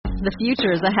The future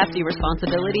is a hefty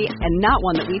responsibility and not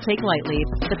one that we take lightly.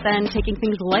 But then taking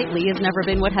things lightly has never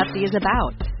been what Hefty is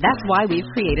about. That's why we've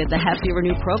created the Hefty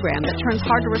Renew program that turns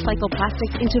hard-to-recycle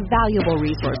plastics into valuable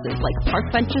resources like park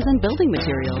benches and building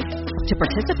materials. To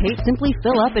participate, simply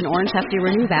fill up an orange Hefty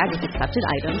Renew bag with accepted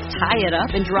items, tie it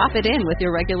up, and drop it in with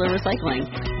your regular recycling.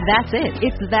 That's it.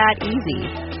 It's that easy.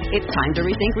 It's time to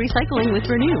rethink recycling with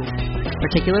Renew.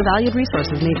 Particular valued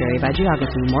resources may vary by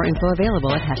geography. More info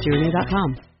available at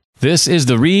heftyrenew.com. This is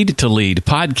the Read to Lead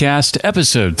podcast,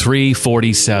 episode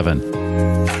 347.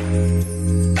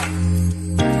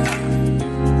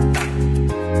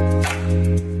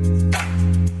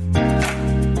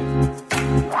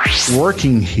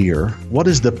 Working here, what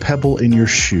is the pebble in your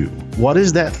shoe? What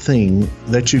is that thing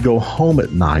that you go home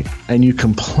at night and you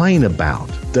complain about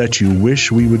that you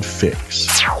wish we would fix?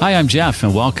 Hi, I'm Jeff,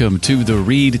 and welcome to the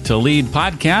Read to Lead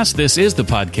podcast. This is the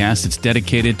podcast that's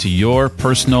dedicated to your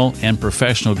personal and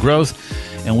professional growth,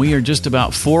 and we are just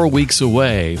about 4 weeks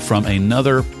away from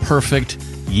another perfect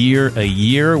year, a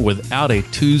year without a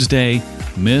Tuesday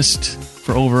missed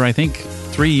for over, I think,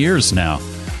 3 years now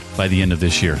by the end of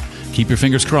this year. Keep your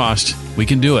fingers crossed. We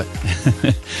can do it.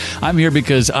 I'm here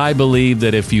because I believe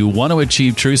that if you want to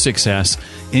achieve true success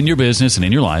in your business and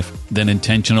in your life, then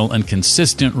intentional and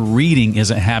consistent reading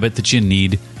is a habit that you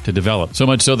need to develop. So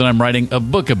much so that I'm writing a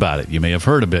book about it. You may have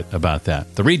heard a bit about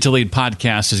that. The Read to Lead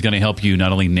podcast is going to help you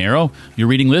not only narrow your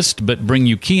reading list, but bring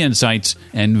you key insights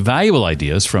and valuable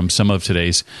ideas from some of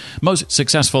today's most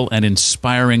successful and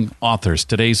inspiring authors.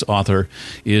 Today's author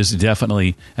is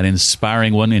definitely an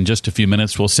inspiring one. In just a few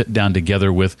minutes, we'll sit down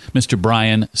together with Mr.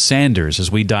 Brian Sanders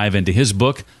as we dive into his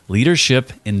book,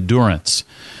 Leadership Endurance.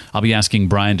 I'll be asking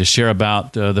Brian to share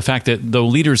about the fact that though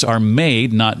leaders are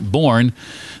made, not born,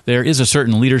 there is a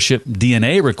certain leadership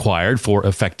DNA required for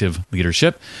effective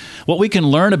leadership. What we can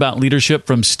learn about leadership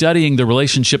from studying the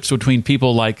relationships between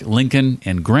people like Lincoln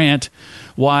and Grant,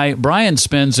 why Brian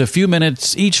spends a few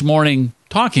minutes each morning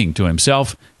talking to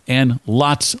himself, and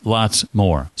lots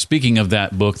more. Speaking of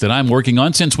that book that I'm working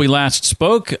on, since we last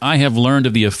spoke, I have learned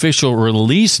of the official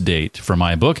release date for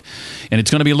my book, and it's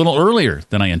going to be a little earlier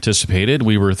than I anticipated.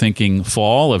 We were thinking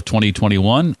fall of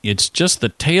 2021. It's just the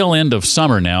tail end of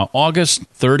summer now, August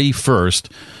 31st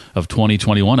of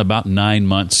 2021, about 9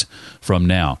 months from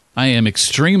now. I am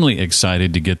extremely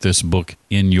excited to get this book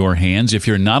in your hands. If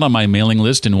you're not on my mailing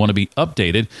list and want to be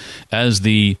updated as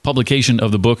the publication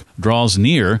of the book draws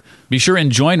near, be sure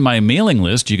and join my mailing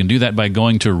list. You can do that by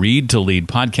going to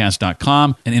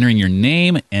readtoleadpodcast.com and entering your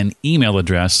name and email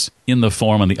address in the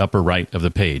form on the upper right of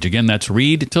the page. Again, that's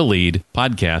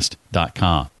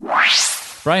readtoleadpodcast.com.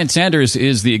 Brian Sanders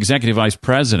is the Executive Vice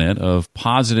President of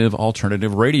Positive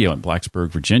Alternative Radio in Blacksburg,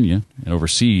 Virginia, and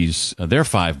oversees their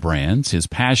 5 brands. His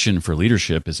passion for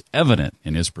leadership is evident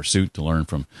in his pursuit to learn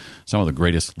from some of the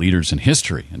greatest leaders in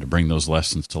history and to bring those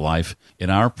lessons to life in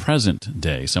our present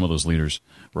day. Some of those leaders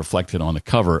reflected on the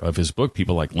cover of his book,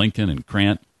 people like Lincoln and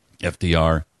Grant,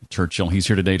 FDR, Churchill. He's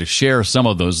here today to share some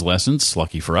of those lessons,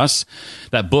 lucky for us.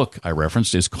 That book I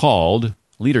referenced is called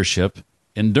Leadership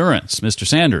Endurance. Mr.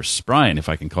 Sanders, Brian, if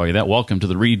I can call you that, welcome to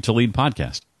the Read to Lead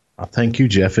podcast. Thank you,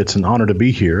 Jeff. It's an honor to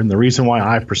be here. And the reason why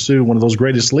I pursue one of those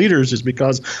greatest leaders is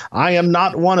because I am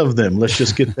not one of them. Let's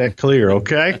just get that clear,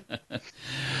 okay?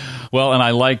 Well, and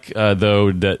I like,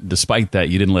 though, that despite that,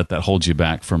 you didn't let that hold you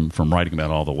back from writing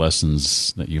about all the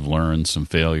lessons that you've learned, some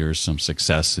failures, some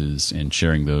successes, and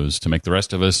sharing those to make the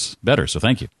rest of us better. So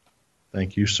thank you.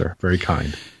 Thank you, sir. Very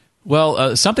kind.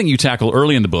 Well, something you tackle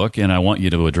early in the book, and I want you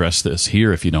to address this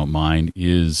here if you don't mind,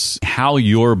 is how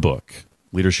your book,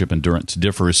 Leadership Endurance,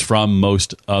 differs from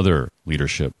most other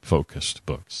leadership-focused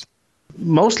books.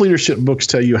 Most leadership books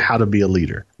tell you how to be a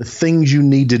leader, the things you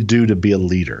need to do to be a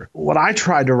leader. What I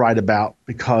tried to write about,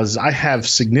 because I have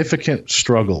significant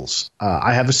struggles.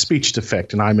 I have a speech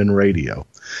defect and I'm in radio.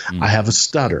 I have a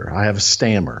stutter. I have a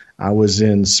stammer. I was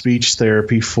in speech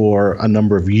therapy for a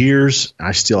number of years.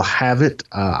 I still have it.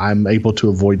 I'm able to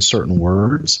avoid certain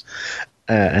words,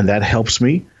 and that helps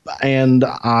me. And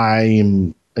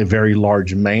I'm a very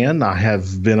large man. I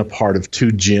have been a part of 2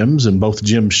 gyms, and both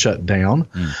gyms shut down.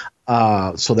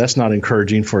 So that's not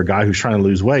encouraging for a guy who's trying to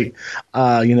lose weight.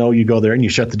 You go there and you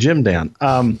shut the gym down.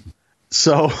 And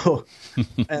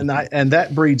that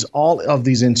breeds all of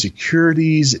these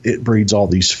insecurities. It breeds all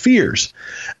these fears.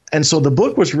 And so the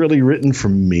book was really written for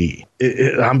me.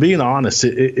 I'm being honest.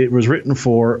 It was written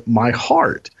for my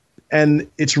heart. And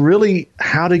it's really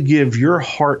how to give your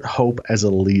heart hope as a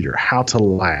leader, how to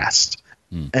last.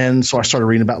 And so I started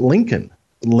reading about Lincoln.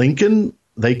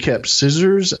 They kept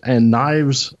scissors and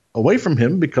knives away from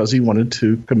him because he wanted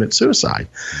to commit suicide.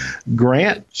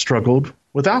 Grant struggled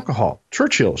with alcohol.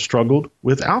 Churchill struggled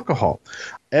with alcohol.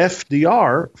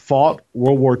 FDR fought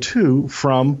World War II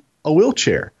from a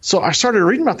wheelchair. So I started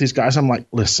reading about these guys. I'm like,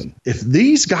 listen, if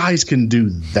these guys can do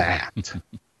that,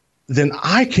 then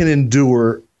I can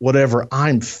endure whatever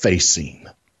I'm facing.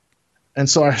 And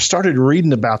so I started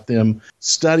reading about them,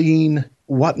 studying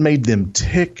what made them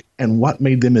tick and what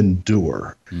made them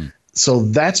endure. So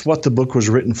that's what the book was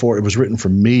written for. It was written for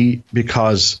me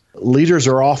because leaders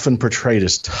are often portrayed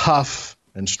as tough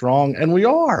and strong, and we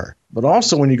are. But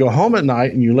also when you go home at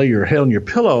night and you lay your head on your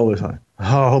pillow, it's like, oh,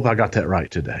 I hope I got that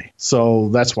right today. So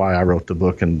that's why I wrote the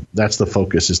book, and that's the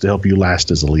focus, is to help you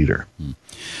last as a leader.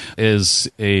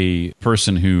 As a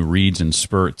person who reads in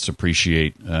spurts,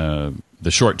 appreciate the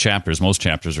short chapters. Most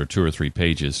chapters are 2 or 3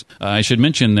 pages. I should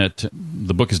mention that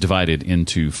the book is divided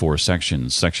into 4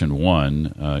 sections. Section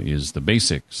 1 is the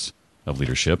basics of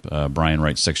leadership. Brian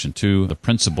writes Section 2, the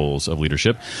principles of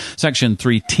leadership. Section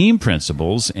 3, team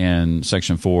principles. And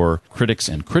Section 4, critics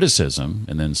and criticism.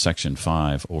 And then Section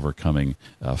 5, overcoming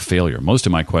failure. Most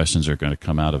of my questions are going to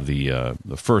come out of the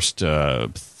first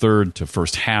third to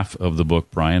first half of the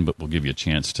book, Brian, but we'll give you a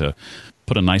chance to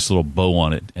put a nice little bow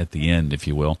on it at the end, if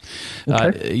you will.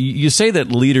 Okay. You say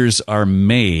that leaders are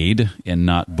made and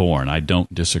not born. I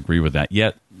don't disagree with that.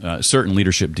 Yet, certain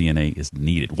leadership DNA is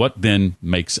needed. What then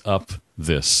makes up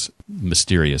this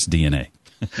mysterious DNA?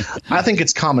 I think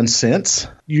it's common sense.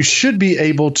 You should be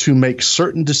able to make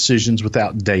certain decisions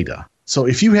without data. So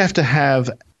if you have to have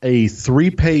a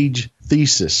 3-page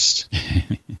thesis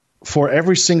for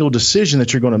every single decision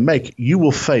that you're going to make, you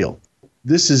will fail.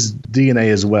 This is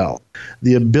DNA as well.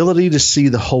 The ability to see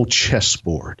the whole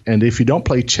chessboard. And if you don't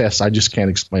play chess, I just can't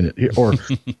explain it here. Or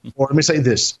let me say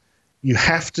this. You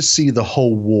have to see the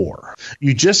whole war.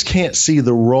 You just can't see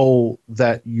the role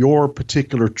that your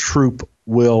particular troop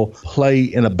will play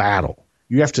in a battle.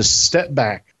 You have to step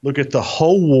back, look at the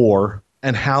whole war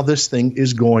and how this thing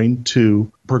is going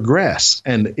to progress.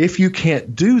 And if you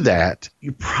can't do that,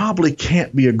 you probably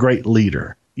can't be a great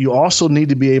leader. You also need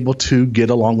to be able to get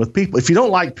along with people. If you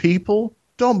don't like people,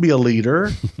 don't be a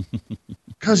leader,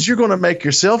 because you're going to make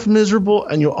yourself miserable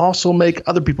and you'll also make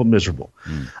other people miserable.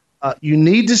 You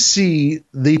need to see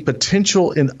the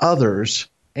potential in others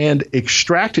and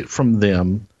extract it from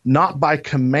them, not by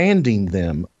commanding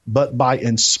them, but by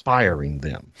inspiring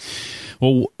them.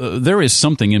 Well, there is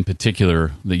something in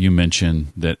particular that you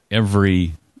mentioned that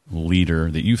every leader,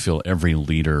 that you feel every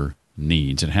leader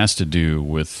needs. It has to do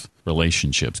with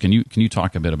relationships. Can you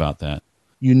talk a bit about that?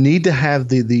 You need to have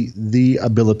the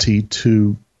ability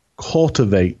to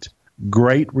cultivate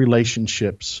great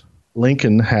relationships.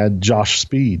 Lincoln had Josh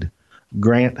Speed.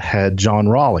 Grant had John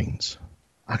Rawlings.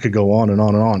 I could go on and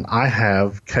on and on. I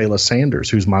have Kayla Sanders,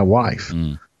 who's my wife.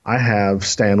 I have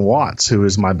Stan Watts, who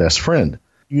is my best friend.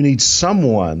 You need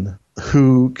someone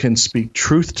who can speak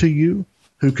truth to you,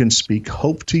 who can speak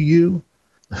hope to you,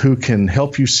 who can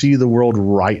help you see the world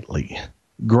rightly.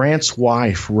 Grant's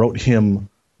wife wrote him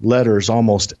letters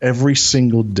almost every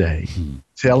single day,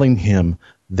 telling him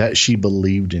that she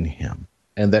believed in him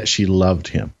and that she loved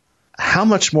him. How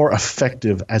much more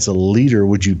effective as a leader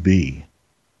would you be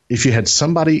if you had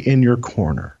somebody in your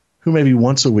corner who maybe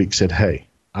once a week said, hey,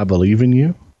 I believe in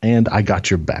you and I got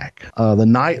your back? The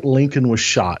night Lincoln was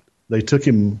shot, they took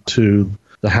him to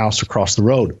the house across the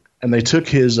road and they took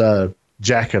his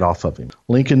jacket off of him.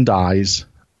 Lincoln dies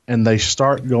and they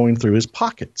start going through his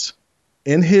pockets.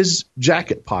 In his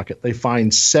jacket pocket, they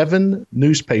find 7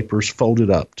 newspapers folded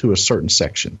up to a certain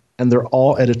section, and they're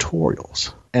all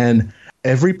editorials. And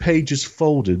every page is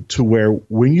folded to where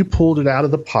when you pulled it out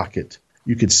of the pocket,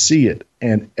 you could see it,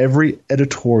 and every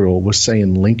editorial was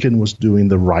saying Lincoln was doing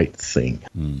the right thing.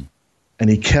 And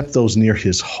he kept those near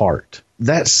his heart.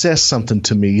 That says something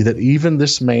to me, that even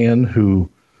this man who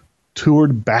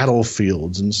toured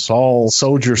battlefields and saw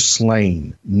soldiers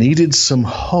slain needed some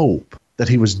hope that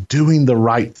he was doing the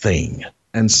right thing.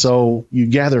 And so you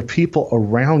gather people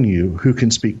around you who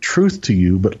can speak truth to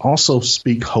you, but also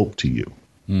speak hope to you.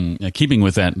 Keeping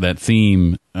with that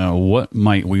theme, what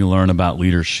might we learn about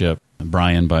leadership,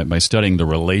 Brian, by studying the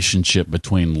relationship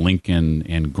between Lincoln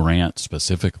and Grant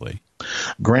specifically?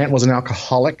 Grant was an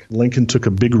alcoholic. Lincoln took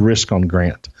a big risk on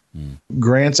Grant.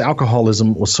 Grant's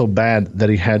alcoholism was so bad that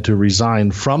he had to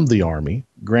resign from the Army.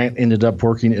 Grant ended up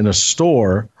working in a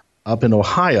store up in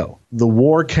Ohio. The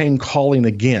war came calling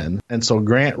again, and so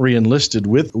Grant reenlisted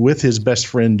with his best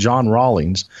friend John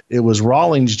Rawlings. It was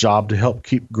Rawlings' job to help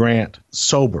keep Grant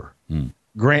sober.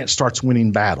 Grant starts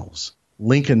winning battles.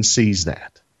 Lincoln sees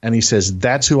that, and he says,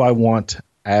 that's who I want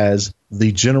as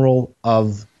the general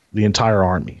of the entire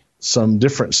Army. Some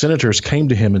different senators came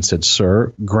to him and said,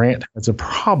 sir, Grant has a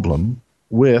problem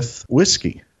with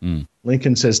whiskey.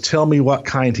 Lincoln says, tell me what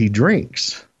kind he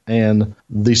drinks. And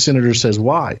the senator says,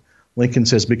 why? Lincoln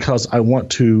says, because I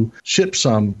want to ship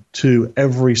some to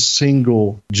every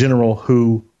single general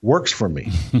who works for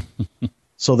me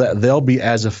so that they'll be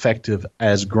as effective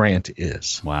as Grant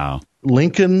is. Wow.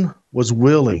 Lincoln was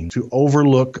willing to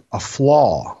overlook a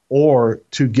flaw or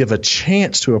to give a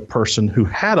chance to a person who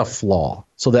had a flaw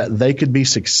so that they could be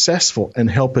successful and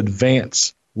help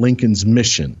advance Lincoln's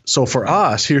mission. So for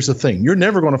us, here's the thing. You're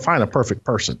never going to find a perfect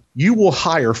person. You will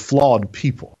hire flawed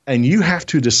people, and you have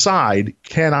to decide,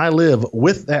 can I live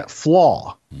with that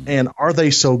flaw? And are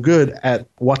they so good at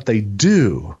what they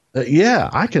do that, yeah,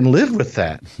 I can live with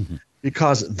that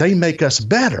because they make us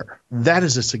better. That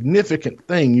is a significant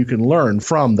thing you can learn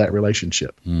from that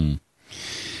relationship.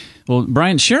 Well,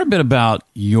 Brian, share a bit about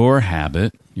your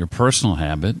habit, your personal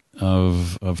habit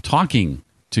of talking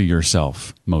to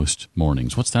yourself most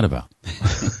mornings. What's that about?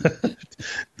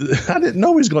 I didn't know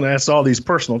he was going to ask all these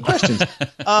personal questions.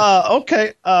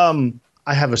 Okay.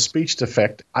 I have a speech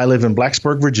defect. I live in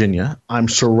Blacksburg, Virginia. I'm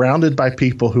surrounded by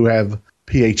people who have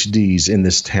PhDs in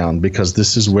this town because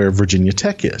this is where Virginia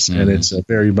Tech is, and it's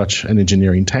very much an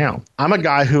engineering town. I'm a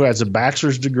guy who has a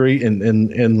bachelor's degree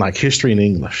in like history and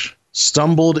English,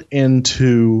 stumbled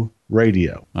into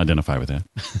radio. Identify with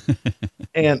that.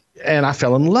 and I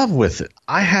fell in love with it.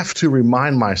 I have to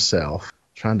remind myself,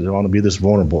 trying to want to be this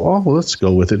vulnerable. Oh, well, let's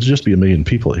go with it. It'll just be a million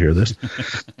people that hear this.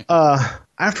 I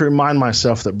have to remind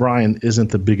myself that Brian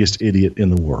isn't the biggest idiot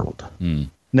in the world.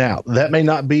 Now, that may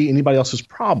not be anybody else's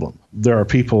problem. There are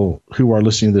people who are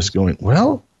listening to this going,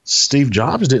 well, Steve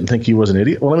Jobs didn't think he was an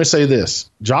idiot. Well, let me say this.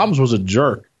 Jobs was a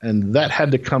jerk, and that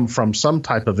had to come from some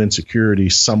type of insecurity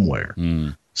somewhere.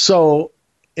 So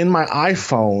in my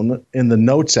iPhone, in the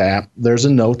Notes app, there's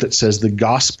a note that says the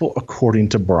gospel according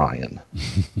to Brian.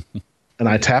 And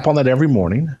I tap on that every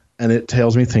morning, and it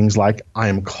tells me things like, I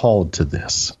am called to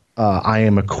this. I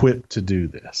am equipped to do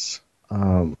this.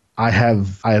 I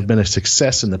have been a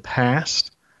success in the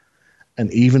past,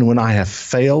 and even when I have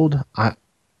failed,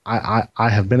 I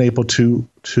have been able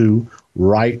to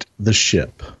right the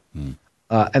ship.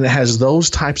 And it has those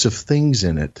types of things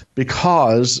in it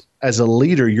because as a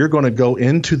leader, you're going to go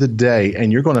into the day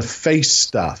and you're going to face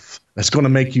stuff that's going to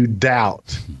make you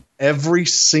doubt every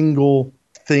single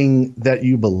thing that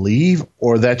you believe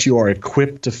or that you are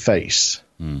equipped to face.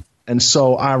 And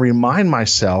so I remind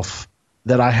myself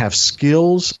that I have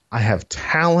skills, I have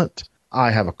talent,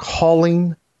 I have a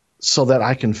calling so that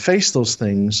I can face those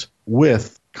things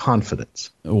with confidence.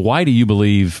 Why do you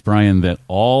believe, Brian, that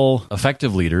all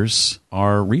effective leaders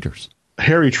are readers?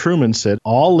 Harry Truman said,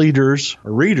 all leaders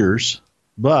are readers,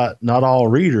 but not all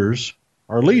readers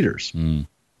are leaders.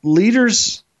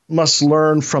 Leaders must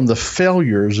learn from the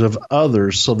failures of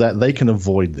others so that they can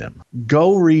avoid them.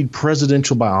 Go read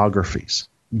presidential biographies.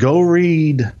 Go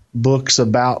read books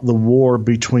about the war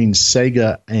between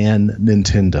Sega and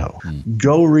Nintendo.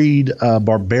 Go read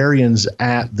Barbarians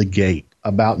at the Gate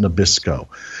about Nabisco.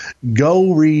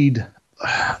 Go read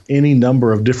any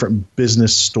number of different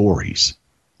business stories.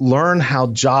 Learn how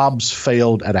Jobs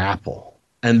failed at Apple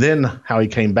and then how he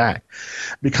came back.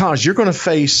 Because you're going to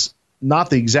face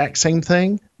not the exact same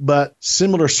thing, but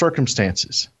similar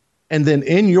circumstances. And then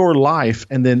in your life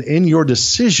and then in your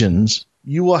decisions,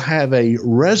 you will have a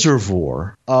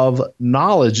reservoir of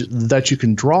knowledge that you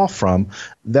can draw from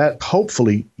that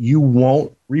hopefully you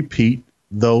won't repeat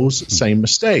those same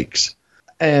mistakes.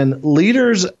 And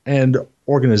leaders and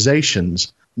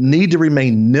organizations need to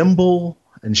remain nimble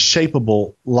and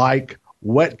shapeable like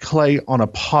wet clay on a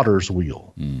potter's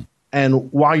wheel.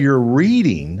 And while you're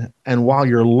reading and while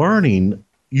you're learning,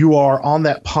 you are on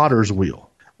that potter's wheel.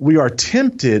 We are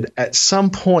tempted at some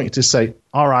point to say,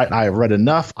 all right, I have read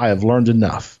enough, I have learned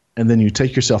enough. And then you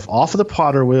take yourself off of the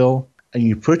potter wheel and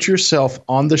you put yourself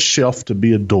on the shelf to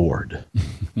be adored.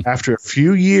 After a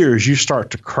few years, you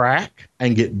start to crack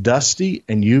and get dusty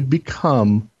and you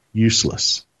become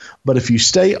useless. But if you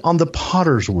stay on the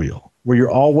potter's wheel, where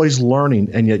you're always learning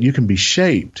and yet you can be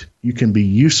shaped, you can be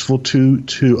useful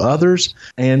to others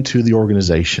and to the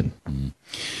organization.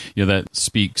 Yeah, that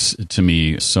speaks to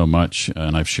me so much,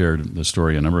 and I've shared the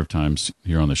story a number of times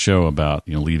here on the show about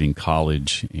leaving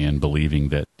college and believing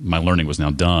that my learning was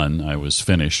now done. I was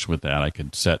finished with that. I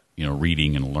could set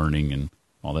reading and learning and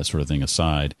all that sort of thing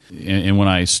aside. And when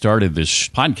I started this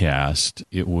podcast,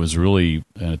 it was really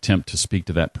an attempt to speak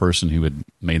to that person who had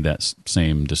made that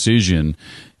same decision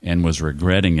and was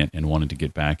regretting it and wanted to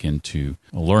get back into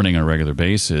learning on a regular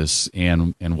basis.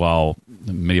 And while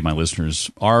many of my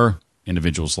listeners are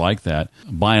individuals like that,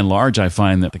 by and large, I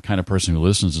find that the kind of person who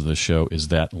listens to this show is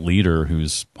that leader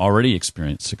who's already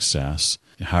experienced success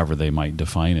however they might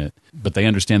define it. But they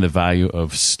understand the value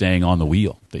of staying on the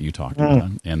wheel that you talked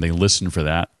about, and they listen for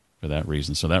that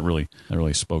reason. So that really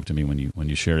spoke to me when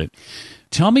you shared it.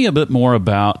 Tell me a bit more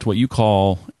about what you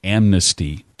call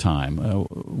amnesty time.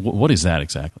 What is that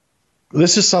exactly?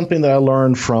 This is something that I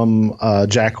learned from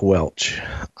Jack Welch.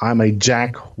 I'm a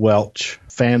Jack Welch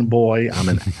fanboy. I'm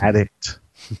an addict.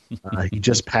 He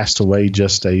just passed away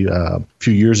just a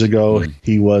few years ago.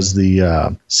 He was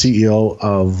the CEO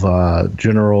of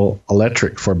General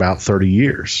Electric for about 30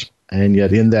 years. And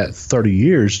yet in that 30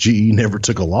 years, GE never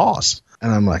took a loss.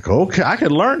 And I'm like, okay, I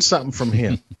could learn something from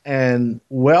him. And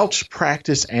Welch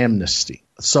practiced amnesty.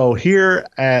 So here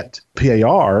at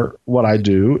PAR, what I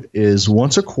do is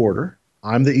once a quarter,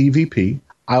 I'm the EVP.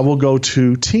 I will go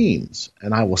to teams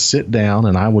and I will sit down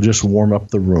and I will just warm up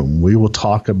the room. We will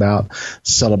talk about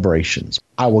celebrations.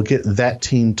 I will get that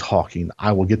team talking.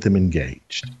 I will get them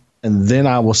engaged. And then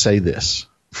I will say this.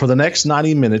 For the next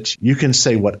 90 minutes, you can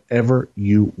say whatever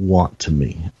you want to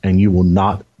me and you will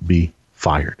not be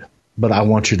fired. But I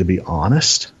want you to be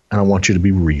honest and I want you to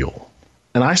be real.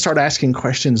 And I start asking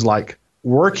questions like,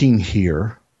 working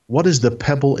here, what is the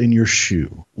pebble in your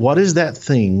shoe? What is that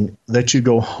thing that you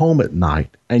go home at night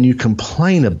and you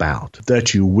complain about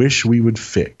that you wish we would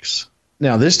fix?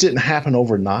 Now, this didn't happen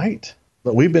overnight,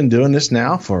 but we've been doing this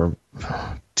now for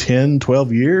 10,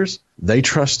 12 years. They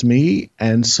trust me,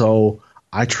 and so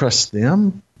I trust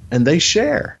them, and they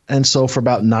share. And so for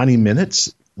about 90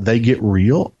 minutes, they get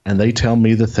real and they tell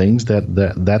me the things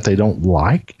that they don't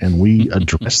like, and we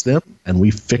address them and we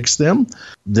fix them.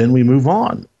 Then we move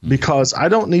on, because I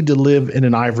don't need to live in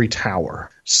an ivory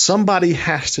tower. Somebody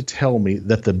has to tell me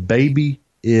that the baby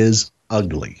is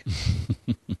ugly.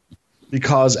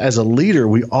 Because as a leader,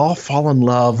 we all fall in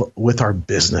love with our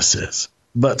businesses,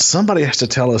 but somebody has to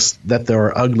tell us that there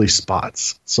are ugly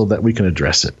spots so that we can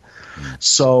address it.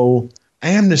 So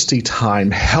amnesty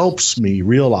time helps me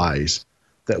realize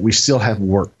that we still have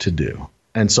work to do.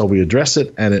 And so we address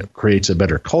it, and it creates a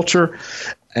better culture,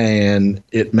 and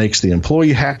it makes the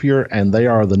employee happier, and they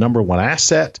are the number one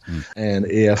asset. And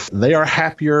if they are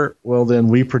happier, well, then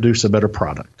we produce a better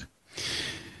product.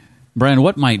 Brian,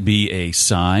 what might be a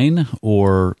sign,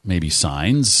 or maybe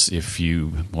signs, if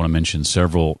you want to mention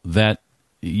several, that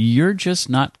you're just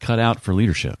not cut out for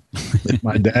leadership? If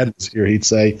my dad was here, he'd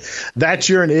say, "That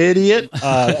you're an idiot."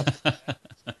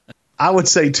 I would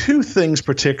say two things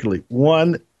particularly.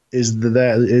 One is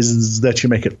that you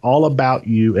make it all about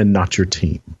you and not your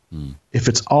team. If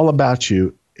it's all about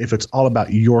you, if it's all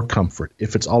about your comfort,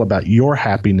 if it's all about your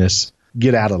happiness,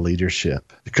 get out of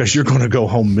leadership, because you're going to go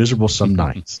home miserable some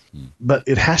nights. But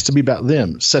it has to be about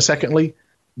them. So secondly,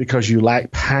 because you lack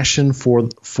passion for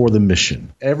the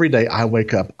mission. Every day I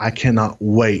wake up, I cannot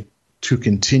wait to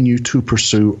continue to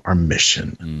pursue our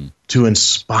mission, to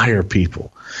inspire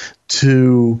people,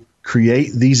 to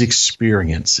create these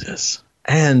experiences,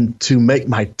 and to make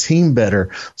my team better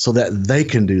so that they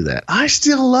can do that. I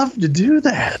still love to do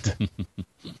that.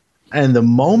 And the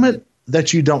moment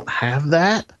that you don't have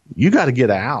that, you got to get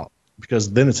out,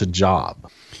 because then it's a job.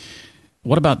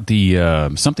 What about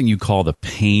the something you call the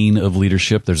pain of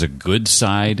leadership? There's a good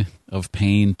side of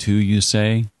pain too, you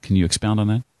say. Can you expound on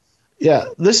that? Yeah,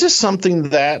 this is something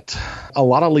that a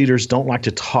lot of leaders don't like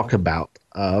to talk about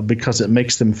because it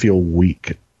makes them feel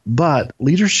weak. But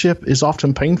leadership is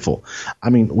often painful.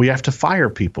 I mean, we have to fire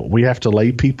people. We have to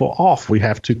lay people off. We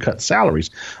have to cut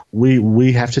salaries.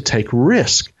 We have to take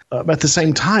risk. At the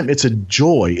same time, it's a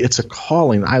joy. It's a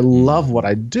calling. I love what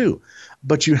I do.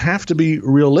 But you have to be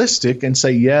realistic and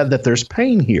say, yeah, that there's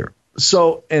pain here.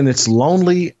 So, and it's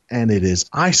lonely, and it is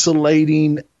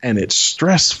isolating, and it's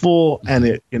stressful, and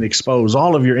it can expose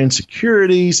all of your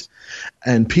insecurities.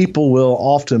 And people will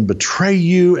often betray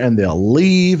you, and they'll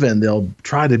leave, and they'll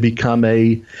try to become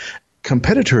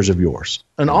competitors of yours.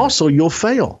 And also you'll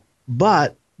fail,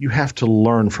 but you have to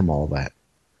learn from all that.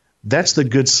 That's the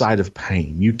good side of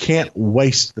pain. You can't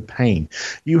waste the pain.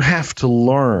 You have to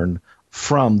learn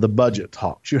from the budget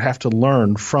talks. You have to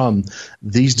learn from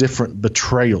these different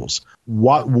betrayals.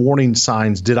 What warning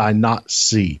signs did I not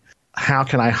see? How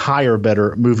can I hire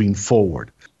better moving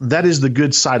forward? That is the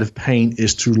good side of pain,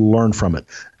 is to learn from it.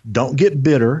 Don't get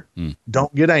bitter.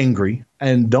 Don't get angry,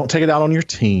 and don't take it out on your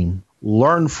team.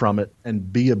 Learn from it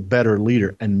and be a better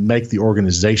leader and make the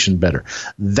organization better.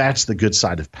 That's the good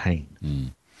side of pain.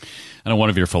 I know one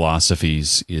of your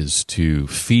philosophies is to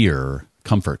fear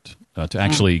comfort, to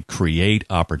actually create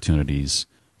opportunities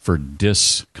for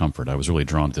discomfort. I was really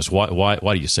drawn to this. Why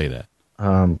do you say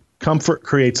that? Comfort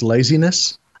creates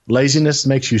laziness. Laziness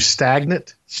makes you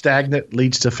stagnant. Stagnant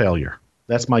leads to failure.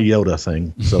 That's my Yoda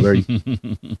thing. So there you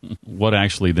What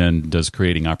actually then does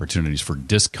creating opportunities for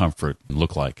discomfort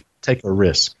look like? Take a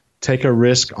risk. Take a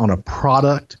risk on a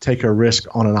product. Take a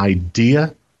risk on an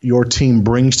idea. Your team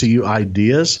brings to you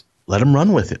ideas. Let them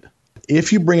run with it.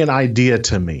 If you bring an idea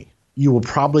to me, you will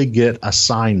probably get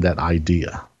assigned that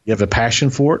idea. You have a passion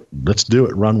for it, let's do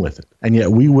it, run with it. And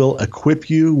yet we will equip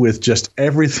you with just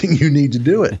everything you need to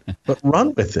do it, but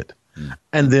run with it.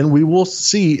 And then we will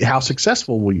see how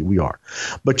successful we are.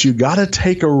 But you got to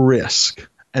take a risk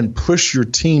and push your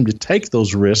team to take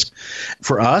those risks.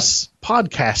 For us,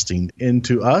 podcasting,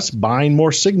 into us buying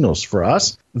more signals, for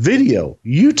us, video,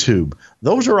 YouTube,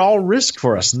 those are all risk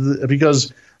for us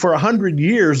because for 100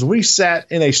 years we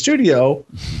sat in a studio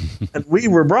and we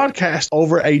were broadcast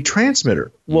over a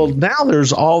transmitter. Well, now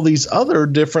there's all these other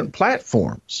different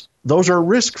platforms. Those are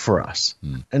risk for us.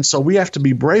 And so we have to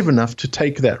be brave enough to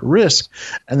take that risk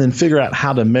and then figure out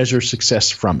how to measure success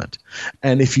from it.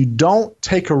 And if you don't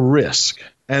take a risk,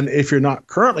 and if you're not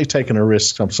currently taking a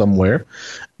risk somewhere,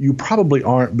 you probably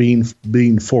aren't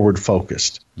being forward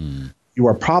focused. You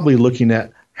are probably looking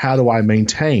at, how do I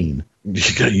maintain?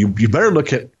 You better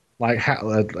look at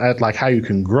how you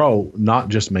can grow, not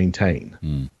just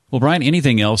maintain. Well, Brian,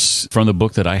 anything else from the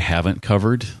book that I haven't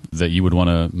covered that you would want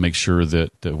to make sure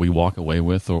that we walk away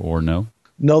with or know?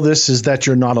 Know this is that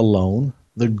you're not alone.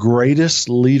 The greatest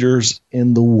leaders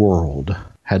in the world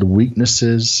had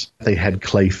weaknesses. They had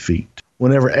clay feet.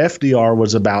 Whenever FDR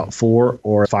was about 4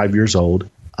 or 5 years old,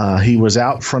 he was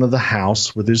out front of the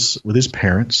house with his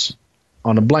parents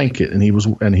on a blanket, and he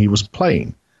was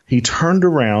playing. He turned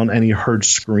around and he heard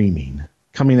screaming.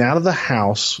 Coming out of the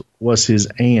house was his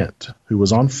aunt, who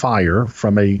was on fire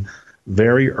from a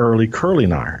very early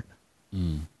curling iron,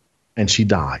 and she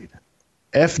died.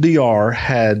 FDR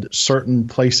had certain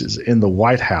places in the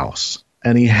White House,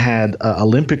 and he had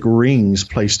Olympic rings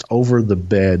placed over the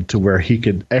bed to where he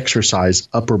could exercise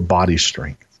upper body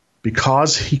strength.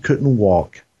 Because he couldn't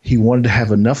walk, he wanted to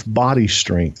have enough body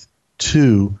strength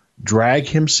to drag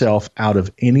himself out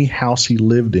of any house he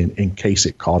lived in case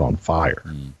it caught on fire.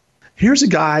 Here's a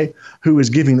guy who is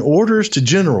giving orders to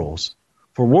generals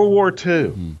for World War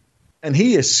II, and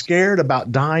he is scared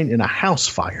about dying in a house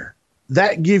fire.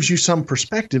 That gives you some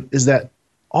perspective, is that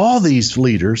all these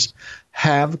leaders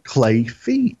have clay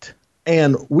feet,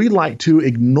 and we like to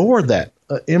ignore that.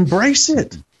 Embrace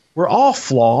it. We're all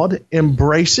flawed.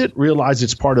 Embrace it. Realize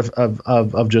it's part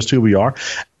of just who we are.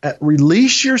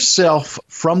 Release yourself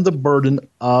from the burden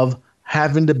of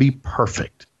having to be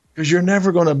perfect, because you're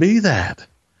never going to be that.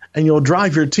 And you'll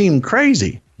drive your team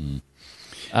crazy.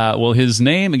 Well, his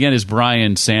name, again, is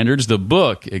Brian Sanders. The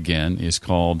book, again, is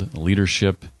called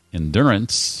Leadership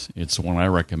Endurance. It's one I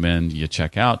recommend you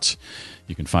check out.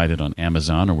 You can find it on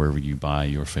Amazon or wherever you buy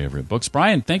your favorite books.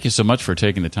 Brian, thank you so much for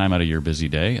taking the time out of your busy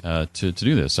day to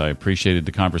do this. I appreciated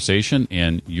the conversation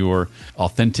and your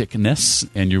authenticness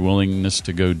and your willingness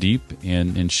to go deep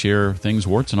and share things,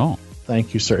 warts and all.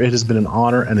 Thank you, sir. It has been an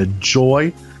honor and a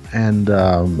joy, and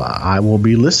I will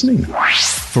be listening.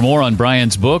 For more on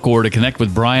Brian's book or to connect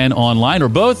with Brian online or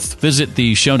both, visit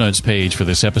the show notes page for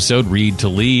this episode,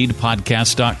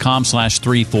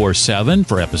 readtoleadpodcast.com/347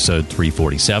 for episode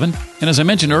 347. And as I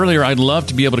mentioned earlier, I'd love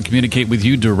to be able to communicate with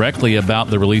you directly about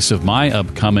the release of my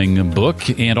upcoming book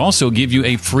and also give you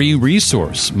a free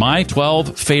resource, my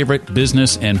 12 favorite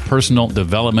business and personal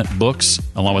development books,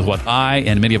 along with what I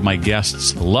and many of my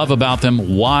guests love about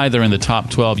them, why they're in the top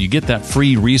 12. You get that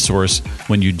free resource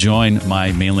when you join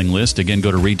my mailing list. Again, go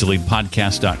to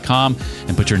readtoleadpodcast.com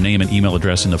and put your name and email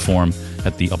address in the form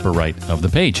at the upper right of the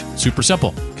page. Super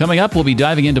simple. Coming up, we'll be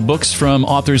diving into books from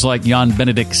authors like Jan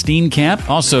Benedict Steenkamp,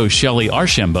 also Shelley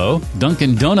Archambault,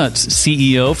 Dunkin' Donuts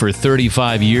CEO for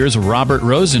 35 years, Robert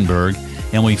Rosenberg,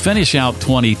 and we finish out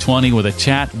 2020 with a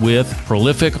chat with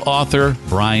prolific author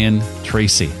Brian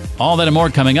Tracy. All that and more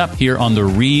coming up here on the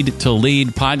Read to Lead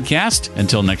podcast.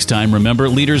 Until next time, remember,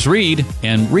 leaders read,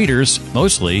 and readers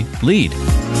mostly lead.